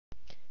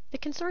The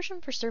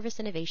Consortium for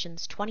Service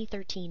Innovation's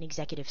 2013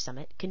 Executive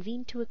Summit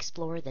convened to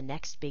explore the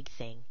next big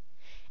thing.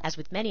 As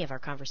with many of our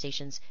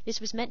conversations,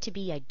 this was meant to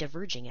be a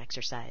diverging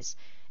exercise.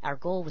 Our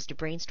goal was to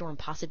brainstorm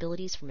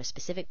possibilities from a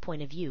specific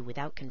point of view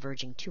without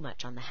converging too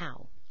much on the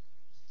how.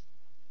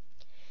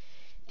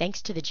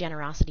 Thanks to the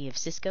generosity of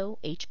Cisco,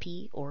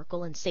 HP,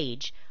 Oracle, and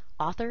Sage,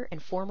 author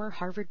and former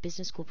Harvard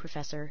Business School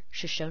professor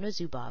Shoshona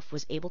Zuboff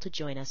was able to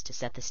join us to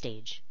set the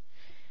stage.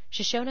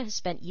 Shoshona has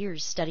spent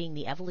years studying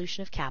the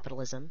evolution of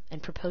capitalism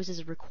and proposes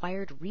a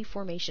required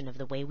reformation of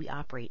the way we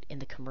operate in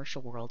the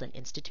commercial world and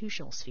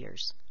institutional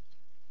spheres.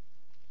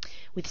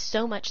 With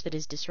so much that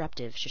is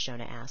disruptive,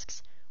 Shoshona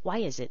asks, why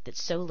is it that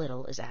so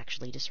little is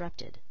actually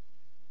disrupted?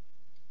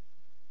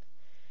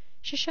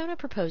 Shoshona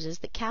proposes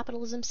that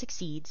capitalism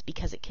succeeds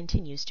because it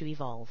continues to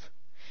evolve.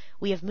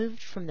 We have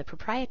moved from the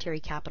proprietary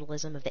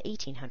capitalism of the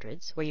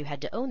 1800s, where you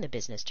had to own the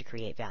business to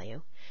create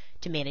value,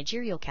 to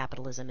managerial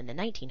capitalism in the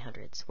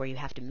 1900s, where you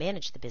have to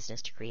manage the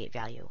business to create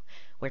value,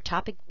 where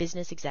top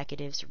business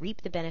executives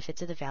reap the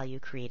benefits of the value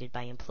created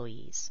by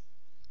employees.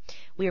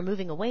 We are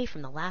moving away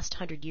from the last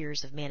 100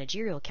 years of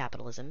managerial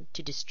capitalism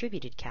to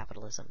distributed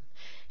capitalism,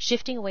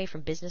 shifting away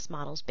from business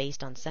models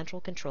based on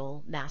central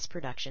control, mass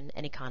production,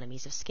 and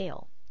economies of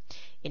scale.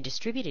 In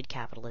distributed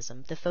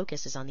capitalism, the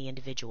focus is on the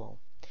individual.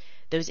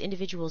 Those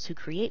individuals who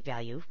create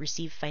value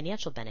receive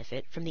financial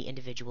benefit from the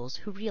individuals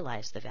who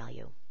realize the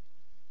value.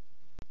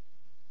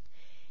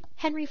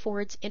 Henry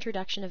Ford's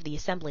introduction of the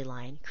assembly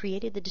line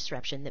created the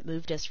disruption that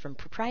moved us from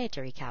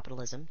proprietary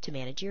capitalism to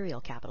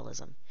managerial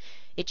capitalism.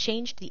 It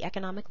changed the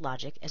economic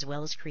logic as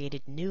well as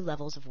created new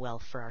levels of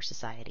wealth for our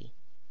society.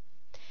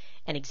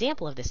 An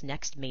example of this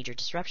next major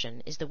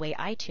disruption is the way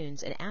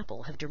iTunes and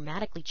Apple have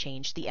dramatically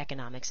changed the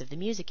economics of the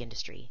music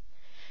industry.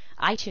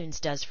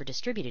 iTunes does for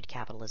distributed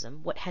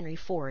capitalism what Henry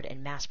Ford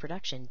and mass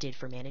production did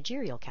for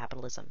managerial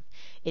capitalism.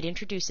 It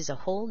introduces a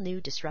whole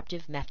new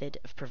disruptive method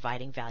of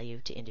providing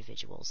value to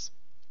individuals.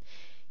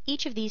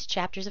 Each of these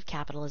chapters of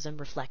capitalism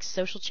reflects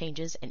social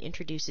changes and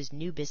introduces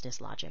new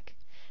business logic.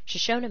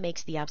 Shoshona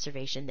makes the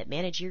observation that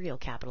managerial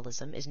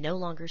capitalism is no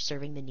longer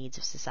serving the needs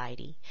of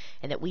society,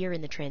 and that we are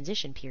in the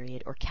transition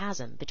period or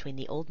chasm between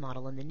the old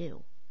model and the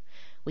new.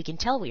 We can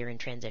tell we are in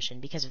transition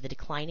because of the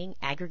declining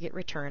aggregate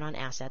return on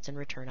assets and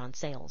return on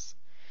sales.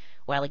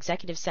 While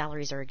executive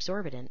salaries are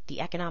exorbitant, the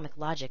economic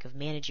logic of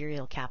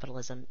managerial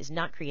capitalism is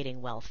not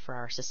creating wealth for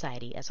our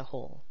society as a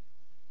whole.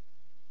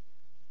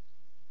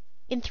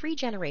 In 3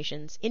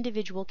 generations,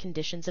 individual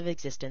conditions of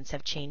existence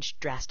have changed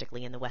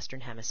drastically in the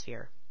Western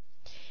Hemisphere.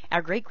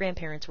 Our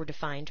great-grandparents were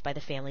defined by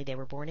the family they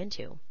were born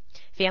into.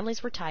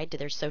 Families were tied to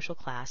their social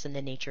class and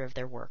the nature of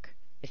their work.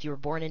 If you were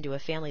born into a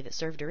family that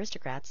served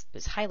aristocrats, it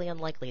was highly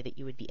unlikely that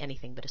you would be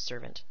anything but a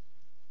servant.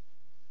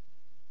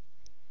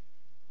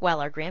 While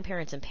our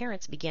grandparents and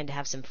parents began to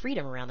have some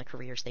freedom around the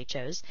careers they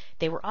chose,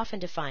 they were often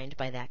defined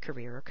by that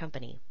career or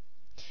company.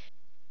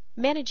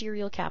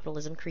 Managerial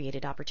capitalism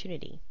created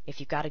opportunity. If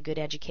you got a good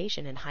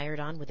education and hired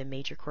on with a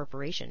major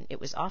corporation, it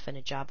was often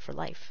a job for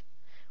life.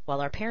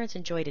 While our parents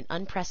enjoyed an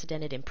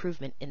unprecedented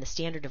improvement in the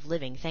standard of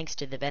living thanks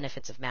to the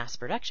benefits of mass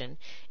production,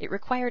 it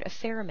required a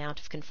fair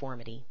amount of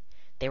conformity.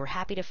 They were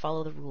happy to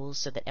follow the rules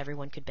so that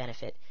everyone could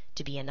benefit,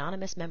 to be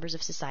anonymous members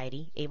of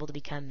society, able to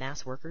become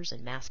mass workers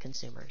and mass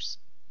consumers.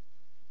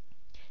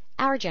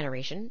 Our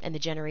generation, and the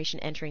generation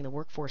entering the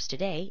workforce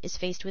today, is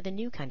faced with a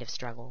new kind of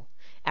struggle.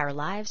 Our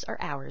lives are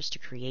ours to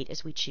create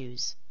as we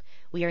choose.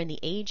 We are in the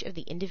age of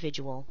the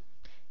individual.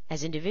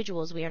 As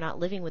individuals, we are not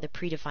living with a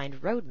predefined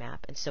roadmap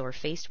and so are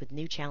faced with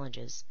new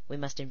challenges. We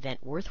must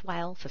invent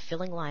worthwhile,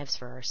 fulfilling lives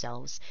for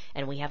ourselves,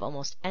 and we have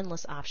almost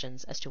endless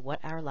options as to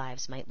what our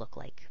lives might look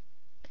like.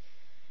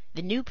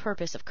 The new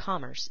purpose of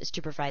commerce is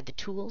to provide the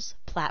tools,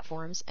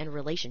 platforms, and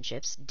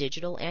relationships,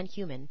 digital and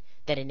human,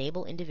 that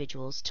enable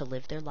individuals to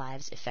live their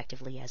lives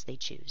effectively as they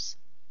choose.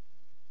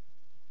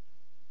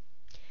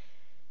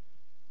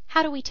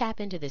 How do we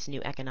tap into this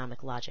new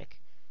economic logic?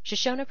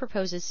 Shoshona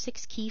proposes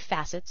 6 key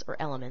facets or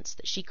elements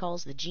that she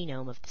calls the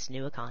genome of this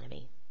new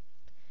economy.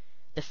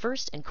 The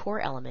first and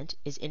core element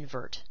is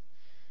invert.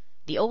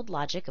 The old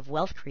logic of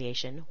wealth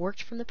creation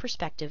worked from the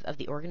perspective of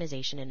the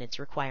organization and its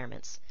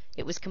requirements.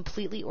 It was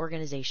completely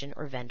organization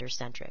or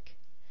vendor-centric.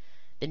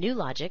 The new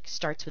logic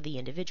starts with the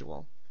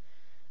individual.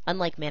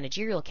 Unlike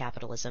managerial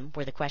capitalism,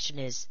 where the question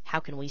is,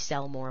 how can we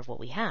sell more of what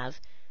we have,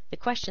 the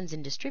questions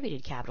in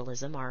distributed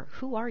capitalism are,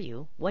 who are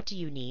you, what do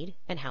you need,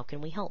 and how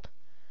can we help?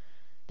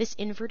 This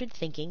inverted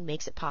thinking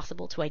makes it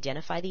possible to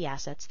identify the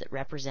assets that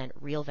represent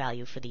real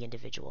value for the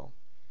individual.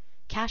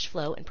 Cash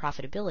flow and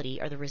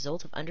profitability are the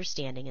result of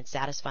understanding and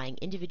satisfying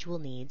individual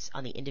needs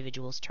on the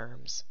individual's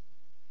terms.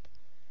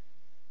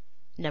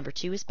 Number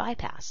 2 is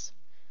bypass.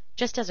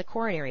 Just as a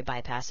coronary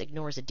bypass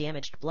ignores a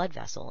damaged blood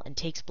vessel and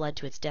takes blood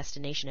to its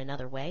destination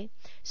another way,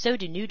 so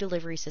do new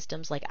delivery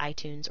systems like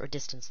iTunes or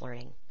distance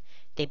learning.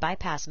 They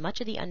bypass much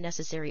of the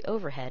unnecessary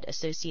overhead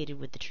associated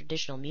with the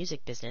traditional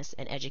music business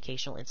and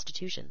educational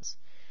institutions.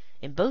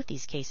 In both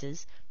these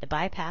cases, the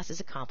bypass is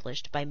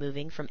accomplished by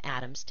moving from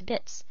atoms to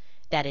bits.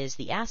 That is,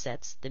 the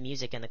assets, the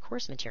music and the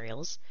course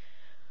materials,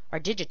 are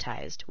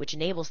digitized, which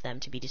enables them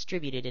to be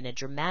distributed in a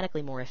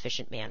dramatically more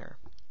efficient manner.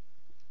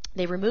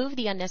 They remove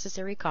the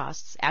unnecessary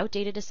costs,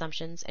 outdated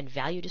assumptions, and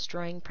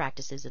value-destroying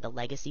practices of the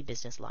legacy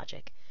business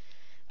logic.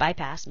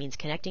 Bypass means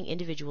connecting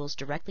individuals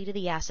directly to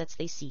the assets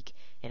they seek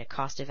in a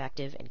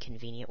cost-effective and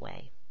convenient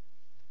way.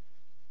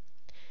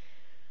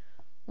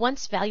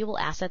 Once valuable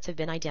assets have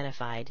been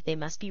identified, they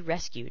must be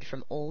rescued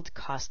from old,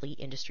 costly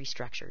industry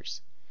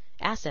structures.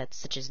 Assets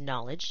such as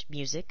knowledge,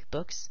 music,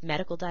 books,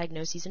 medical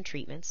diagnoses and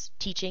treatments,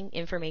 teaching,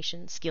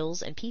 information,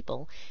 skills, and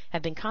people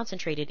have been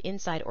concentrated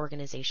inside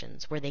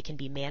organizations where they can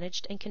be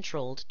managed and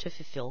controlled to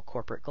fulfill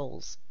corporate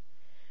goals.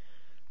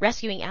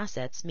 Rescuing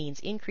assets means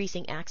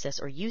increasing access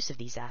or use of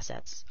these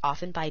assets,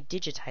 often by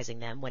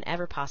digitizing them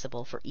whenever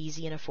possible for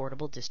easy and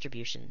affordable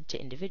distribution to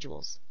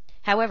individuals.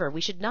 However,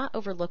 we should not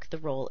overlook the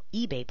role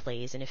eBay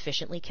plays in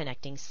efficiently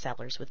connecting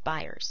sellers with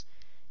buyers.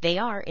 They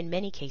are, in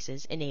many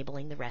cases,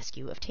 enabling the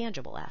rescue of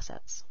tangible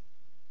assets.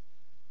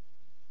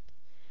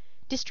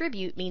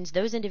 Distribute means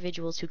those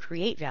individuals who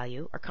create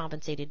value are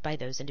compensated by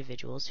those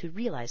individuals who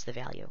realize the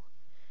value.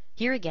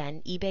 Here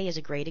again, eBay is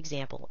a great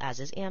example, as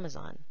is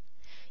Amazon.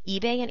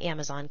 eBay and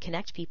Amazon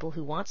connect people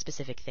who want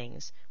specific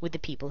things with the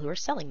people who are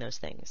selling those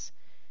things.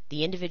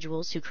 The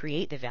individuals who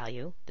create the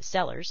value, the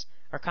sellers,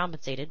 are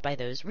compensated by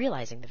those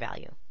realizing the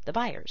value, the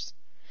buyers.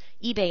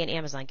 eBay and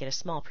Amazon get a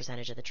small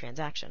percentage of the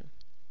transaction.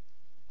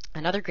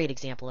 Another great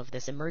example of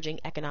this emerging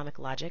economic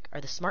logic are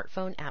the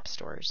smartphone app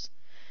stores.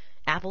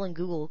 Apple and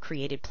Google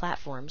created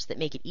platforms that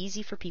make it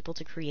easy for people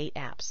to create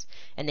apps,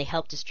 and they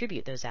help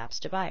distribute those apps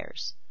to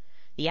buyers.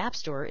 The App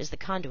Store is the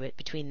conduit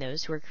between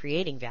those who are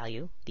creating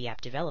value, the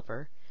app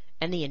developer,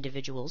 and the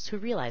individuals who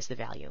realize the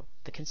value,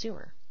 the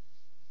consumer.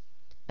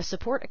 A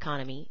support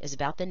economy is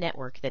about the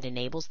network that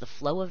enables the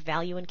flow of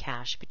value and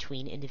cash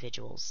between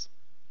individuals.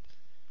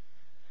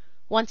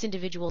 Once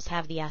individuals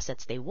have the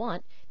assets they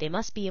want, they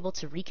must be able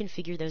to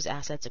reconfigure those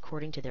assets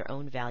according to their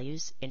own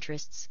values,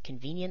 interests,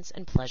 convenience,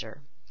 and pleasure.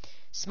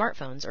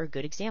 Smartphones are a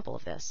good example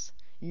of this.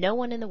 No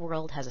one in the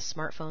world has a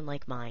smartphone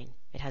like mine.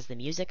 It has the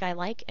music I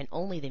like and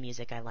only the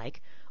music I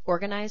like,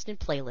 organized in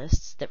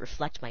playlists that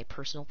reflect my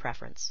personal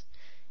preference.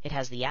 It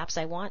has the apps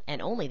I want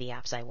and only the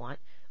apps I want,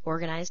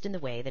 organized in the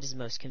way that is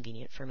most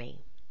convenient for me.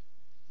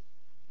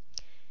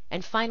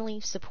 And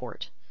finally,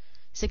 support.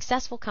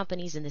 Successful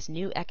companies in this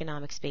new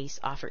economic space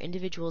offer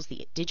individuals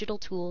the digital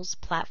tools,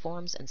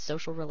 platforms, and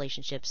social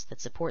relationships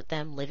that support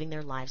them living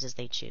their lives as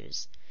they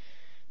choose.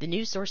 The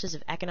new sources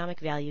of economic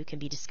value can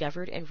be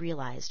discovered and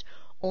realized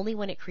only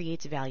when it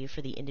creates value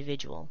for the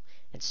individual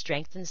and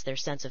strengthens their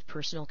sense of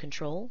personal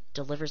control,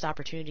 delivers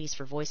opportunities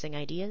for voicing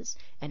ideas,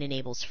 and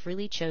enables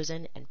freely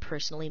chosen and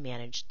personally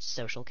managed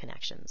social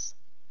connections.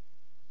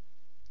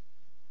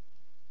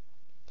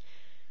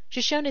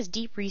 Shoshona's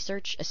deep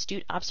research,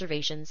 astute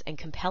observations, and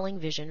compelling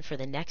vision for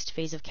the next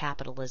phase of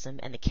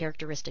capitalism and the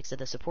characteristics of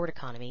the support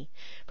economy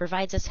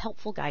provides us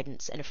helpful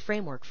guidance and a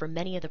framework for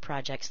many of the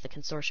projects the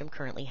consortium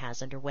currently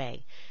has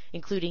underway,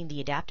 including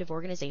the adaptive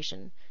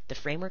organization, the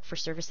framework for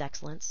service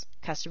excellence,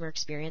 customer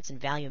experience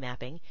and value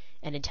mapping,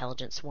 and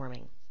intelligent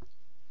swarming.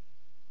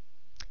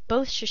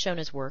 Both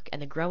Shoshona's work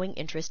and the growing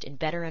interest in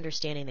better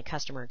understanding the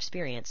customer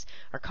experience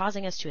are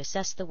causing us to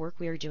assess the work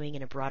we are doing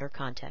in a broader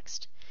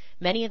context.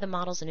 Many of the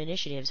models and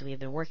initiatives we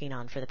have been working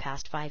on for the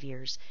past 5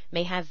 years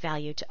may have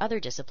value to other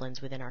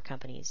disciplines within our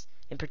companies,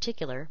 in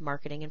particular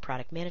marketing and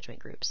product management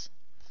groups.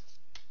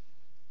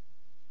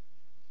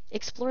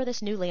 Explore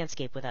this new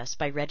landscape with us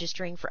by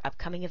registering for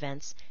upcoming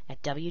events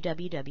at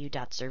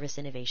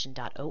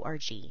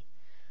www.serviceinnovation.org.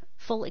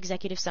 Full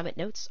Executive Summit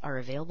notes are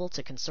available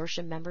to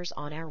consortium members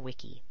on our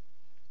wiki.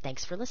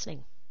 Thanks for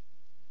listening.